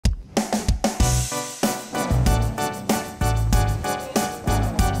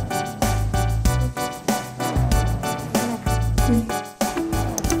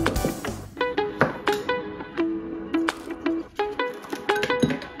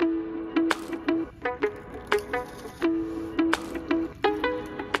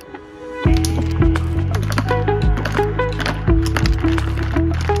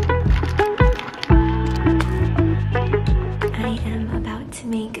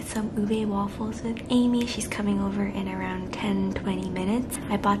some ube waffles with Amy. She's coming over in around 10-20 minutes.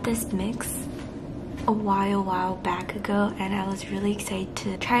 I bought this mix a while back ago and I was really excited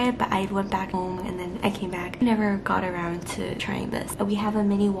to try it, but I went back home and then I came back. I never got around to trying this. We have a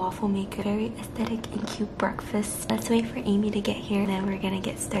mini waffle maker, very aesthetic and cute breakfast. Let's wait for Amy to get here and then we're gonna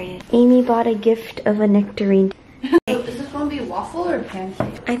get started. Amy bought a gift of a nectarine. So is this gonna be waffle or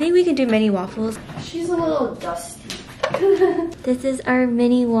pancake? I think we can do mini waffles. She's a little dusty. This is our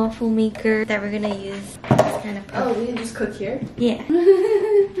mini waffle maker that we're gonna use. It's kind of oh, we can just cook here? Yeah.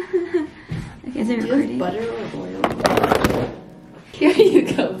 Is it recording? Butter or oil? Here you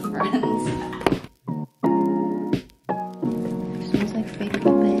go, friends. Smells like fake ube.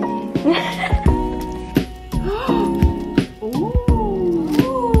 Ooh.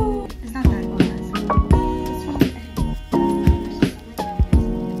 It's not that good.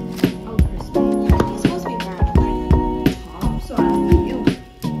 Oh, crispy. Yeah, it's supposed to be brown like top, so I don't think you.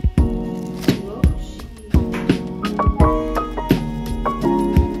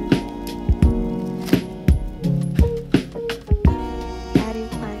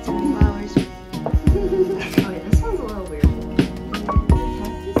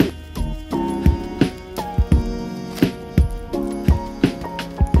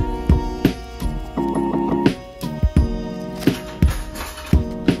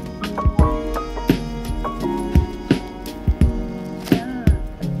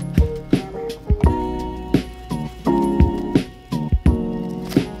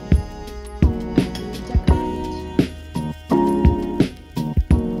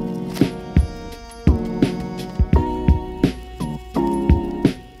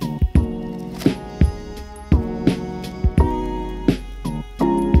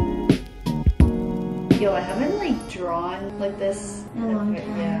 Yo, I haven't like drawn like this in a long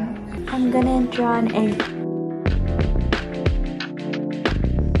time. Yeah. I'm gonna draw an egg.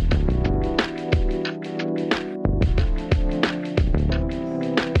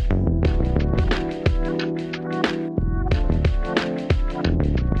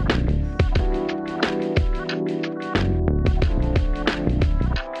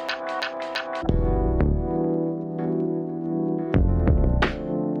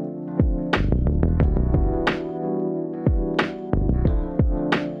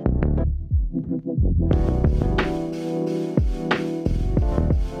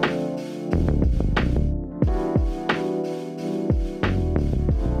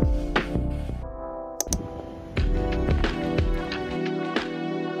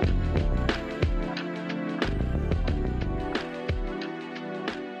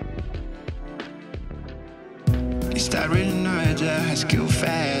 Start reading knowledge, high school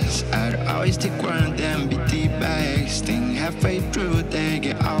fast. I'd always take one of them BT bags. Think halfway through, they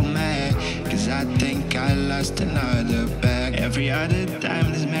get all mad. Cause I think I lost another bag. Every other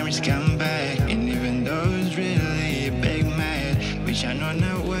time, these memories come back. And even though it's really a big mad, wish I know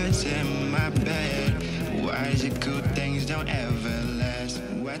now what's in my bed. Why is it cool things don't ever last?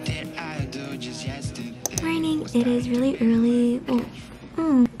 What did I do just yesterday? Morning, it is really early.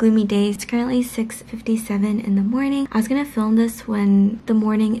 Gloomy days. It's currently 6:57 in the morning. I was gonna film this when the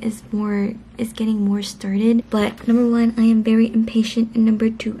morning is getting more started, but number one, I am very impatient, and number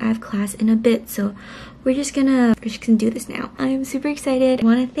two, I have class in a bit, so we're just gonna do this now. I am super excited. I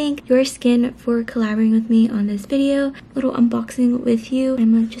want to thank Your Skin for collaborating with me on this video. Little unboxing with you.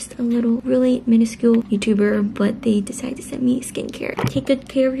 I'm just a little really minuscule YouTuber, but they decided to send me skincare. Take good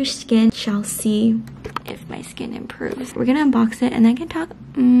care of your skin. Shall see if my skin improves. We're gonna unbox it and I can talk.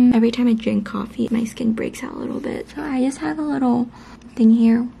 Every time I drink coffee, my skin breaks out a little bit. So I just have a little thing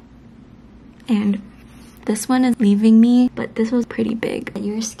here. And this one is leaving me, but this was pretty big.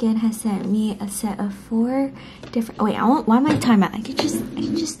 Your Skin has sent me a set of 4 different. Oh wait, why am I talking about? I can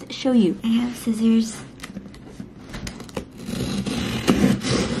just show you. I have scissors.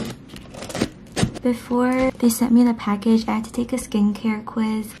 Before they sent me the package, I had to take a skincare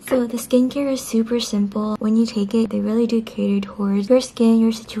quiz. So the skincare is super simple. When you take it, they really do cater towards your skin,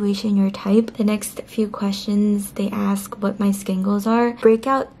 your situation, your type. The next few questions, they ask what my skin goals are.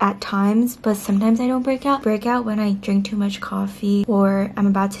 Breakout at times, but sometimes I don't break out. Breakout when I drink too much coffee or I'm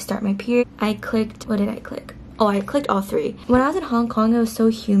about to start my period. I clicked, what did I click? Oh, I clicked all 3. When I was in Hong Kong, it was so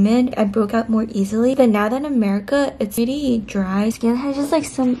humid, I broke out more easily. But now that in America, it's pretty dry. Skin has just like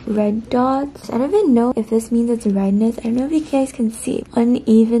some red dots. I don't even know if this means it's redness. I don't know if you guys can see.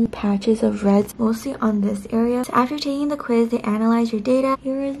 Uneven patches of reds, mostly on this area. So after taking the quiz, they analyze your data.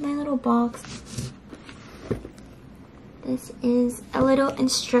 Here is my little box. This is a little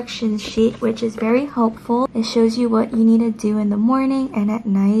instruction sheet, which is very helpful. It shows you what you need to do in the morning and at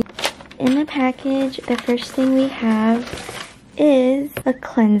night. In the package, the first thing we have is a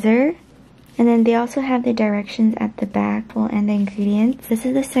cleanser. And then they also have the directions at the back and the ingredients. This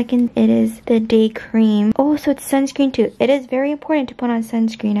is the second. It is the day cream. Oh, so it's sunscreen too. It is very important to put on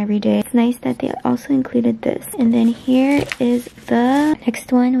sunscreen every day. It's nice that they also included this. And then here is the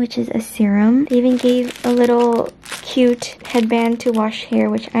next one, which is a serum. They even gave a little cute headband to wash hair,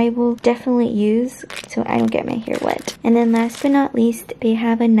 which I will definitely use so I don't get my hair wet. And then last but not least, they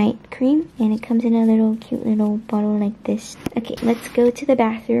have a night cream, and it comes in a little cute little bottle like this. Okay, let's go to the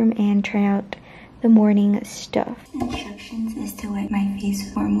bathroom and try out the morning stuff. Instructions is to wet my face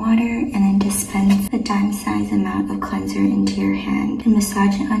with warm water and then dispense a dime-sized amount of cleanser into your hand and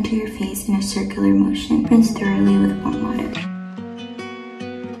massage it onto your face in a circular motion. Rinse thoroughly with warm water.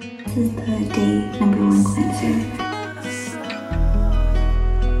 This is the day number 1 cleanser.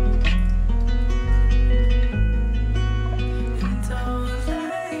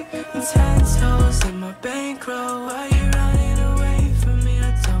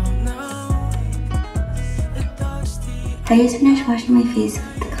 I just finished washing my face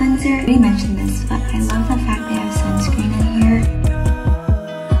with the cleanser. I already mentioned this, but I love the fact they have sunscreen in here.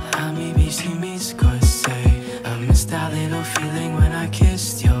 I missed that little feeling when I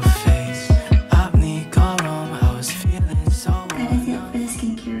kissed your face. That is it for the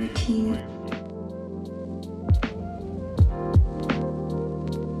skincare routine.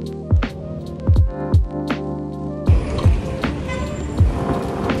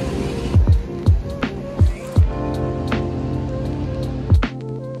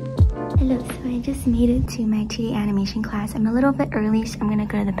 Hello, so I just made it to my 2D animation class. I'm a little bit early, so I'm gonna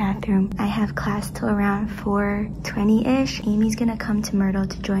go to the bathroom. I have class till around 4:20-ish. Amy's gonna come to Myrtle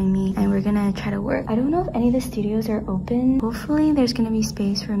to join me, and we're gonna try to work. I don't know if any of the studios are open. Hopefully there's gonna be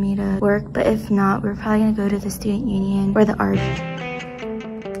space for me to work, but if not, we're probably gonna go to the student union or the art.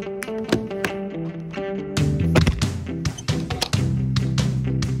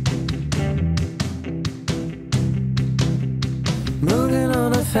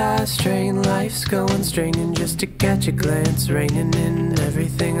 Fast train, life's going straining just to catch a glance, raining in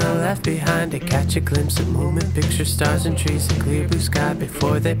everything I left behind to catch a glimpse of movement, picture stars and trees, a clear blue sky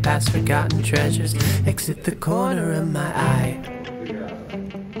before they pass forgotten treasures, exit the corner of my eye.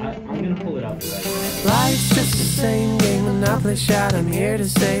 I'm gonna pull it up. Life's just the same game, Monopoly shot, I'm here to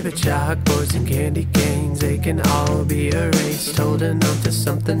stay, but chalkboards and candy canes, they can all be erased, holding on to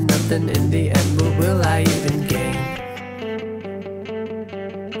something, nothing in the end, what will I even gain?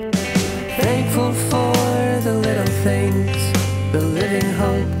 Thankful for the little things, the living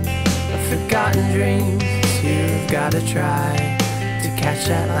hope of forgotten dreams. You've gotta try to catch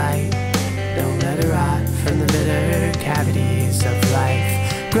that light. Don't let it rot from the bitter cavities of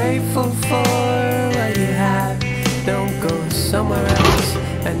life. Grateful for what you have. Don't go somewhere else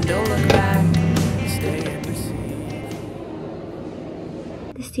and don't look back. Stay and receive.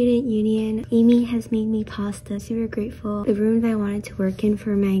 The student union. Amy has made me pasta. Super grateful. The room that I wanted to work in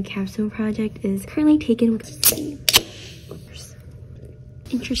for my capstone project is currently taken with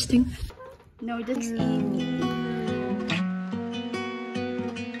interesting. No, that's Amy.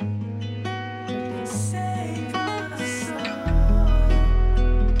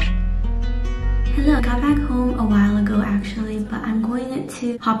 Hello, I got back home a while ago actually, but I'm going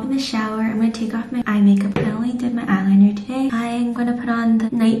to hop in the shower. I'm going to take off my eye makeup. I only did my eyeliner today. I'm going to put on the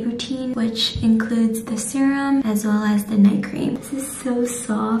night routine, which includes the serum as well as the night cream. This is so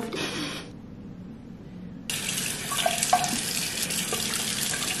soft.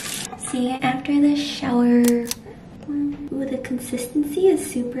 See, after the shower, ooh, the consistency is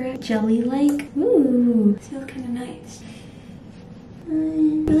super jelly-like. Ooh, this feels kind of nice.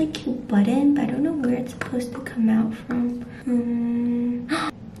 Really cute button, but I don't know where it's supposed to come out from.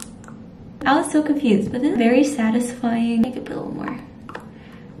 I was so confused, but this is very satisfying. I could put a little more.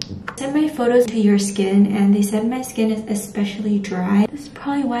 I sent my photos to your skin, and they said my skin is especially dry. This is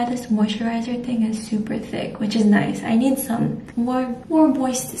probably why this moisturizer thing is super thick, which is nice. I need some more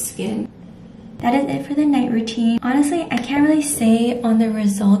moist skin. That is it for the night routine. Honestly, I can't really say on the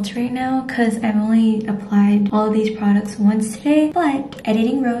results right now because I've only applied all of these products once today, but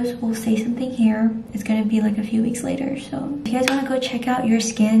Editing Rose will say something here. It's gonna be like a few weeks later, so if you guys wanna go check out your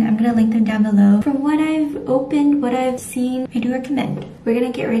skin, I'm gonna link them down below. From what I've opened, what I've seen, I do recommend. We're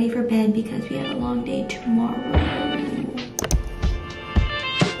gonna get ready for bed because we have a long day tomorrow.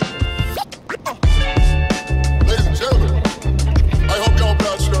 Ladies and gentlemen, I hope y'all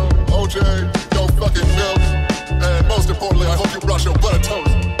brought your OJ, fucking milk, and most importantly, I hope you brought your butter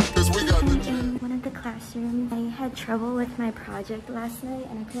toast, because we got the... In one of the classrooms. classroom. I had trouble with my project last night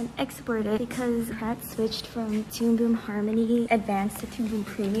and I couldn't export it because Pratt switched from Toon Boom Harmony Advanced to Toon Boom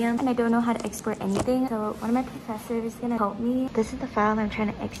Premium and I don't know how to export anything. So one of my professors is gonna help me. This is the file I'm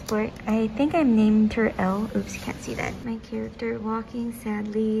trying to export. I think I named her L. Oops, can't see that. My character walking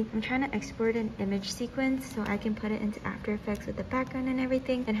sadly. I'm trying to export an image sequence so I can put it into After Effects with the background and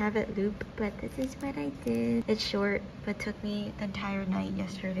everything and have it loop, but this is what I did. It's short but took me the entire night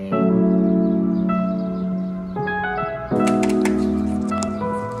yesterday.